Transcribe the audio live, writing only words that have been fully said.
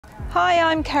Hi,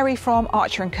 I'm Kerry from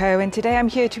Archer & Co, and today I'm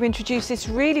here to introduce this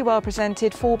really well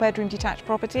presented 4-bedroom detached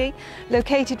property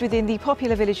located within the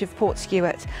popular village of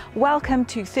Portskewett. Welcome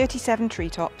to 37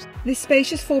 Treetops. This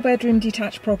spacious 4-bedroom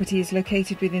detached property is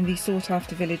located within the sought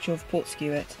after village of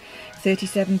Portskewett.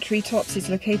 37 Treetops is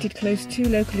located close to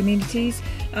local amenities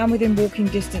and within walking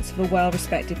distance of a well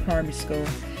respected primary school.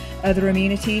 Other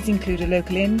amenities include a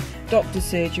local inn, doctor's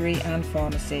surgery and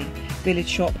pharmacy, village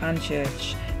shop and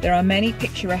church. There are many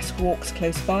picturesque walks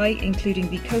close by,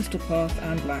 including the Coastal Path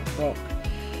and Black Rock.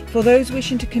 For those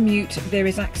wishing to commute, there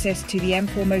is access to the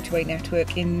M4 motorway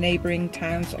network in neighbouring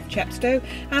towns of Chepstow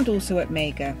and also at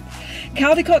Mega.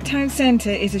 Caldicot Town Centre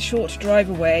is a short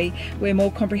drive away, where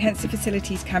more comprehensive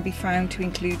facilities can be found to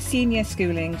include senior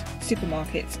schooling,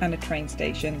 supermarkets and a train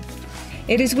station.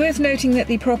 It is worth noting that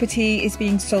the property is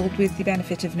being sold with the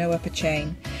benefit of no upper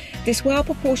chain. This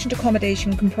well-proportioned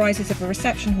accommodation comprises of a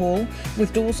reception hall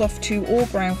with doors off to all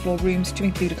ground floor rooms to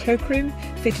include a cloakroom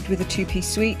fitted with a two-piece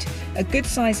suite, a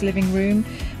good-sized living room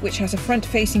which has a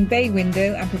front-facing bay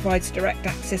window and provides direct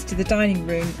access to the dining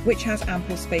room, which has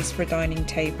ample space for a dining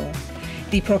table.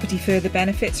 The property further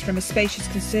benefits from a spacious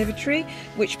conservatory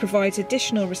which provides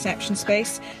additional reception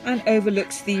space and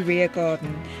overlooks the rear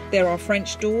garden. There are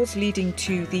French doors leading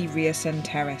to the rear sun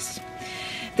terrace.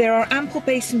 There are ample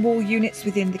basin wall units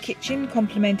within the kitchen,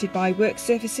 complemented by work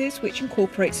surfaces which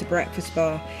incorporates a breakfast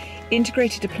bar.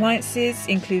 Integrated appliances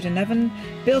include an oven,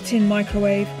 built-in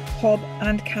microwave, hob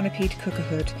and canopied cooker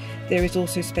hood. There is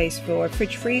also space for a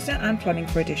fridge freezer and plumbing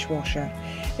for a dishwasher.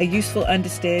 A useful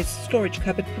understairs storage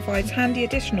cupboard provides handy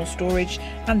additional storage,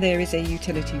 and there is a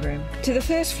utility room. To the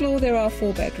first floor there are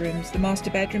 4 bedrooms. The master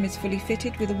bedroom is fully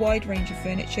fitted with a wide range of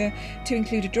furniture to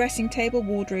include a dressing table,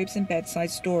 wardrobes and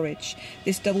bedside storage.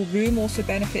 This double room also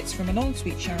benefits from an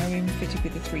ensuite shower room fitted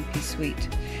with a 3-piece suite.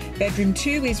 Bedroom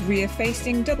 2 is rear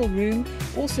facing double room,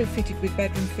 also fitted with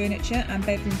bedroom furniture, and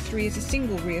bedroom 3 is a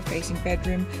single rear facing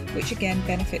bedroom which again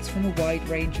benefits from a wide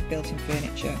range of built-in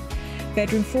furniture.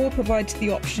 Bedroom 4 provides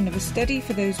the option of a study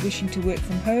for those wishing to work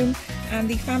from home, and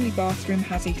the family bathroom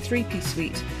has a 3-piece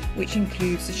suite which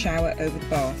includes a shower over the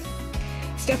bath.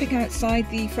 Stepping outside,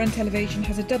 the front elevation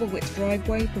has a double width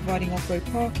driveway providing off-road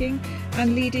parking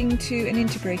and leading to an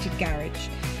integrated garage.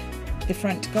 The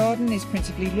front garden is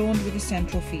principally lawned with a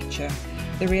central feature.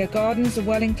 The rear gardens are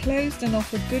well enclosed and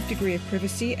offer a good degree of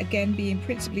privacy, again being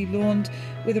principally lawned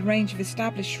with a range of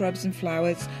established shrubs and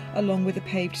flowers along with a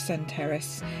paved sun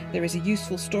terrace. There is a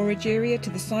useful storage area to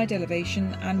the side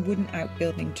elevation and wooden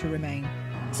outbuilding to remain.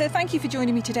 So thank you for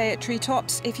joining me today at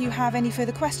Treetops. If you have any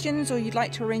further questions or you'd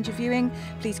like to arrange a viewing,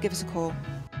 please give us a call.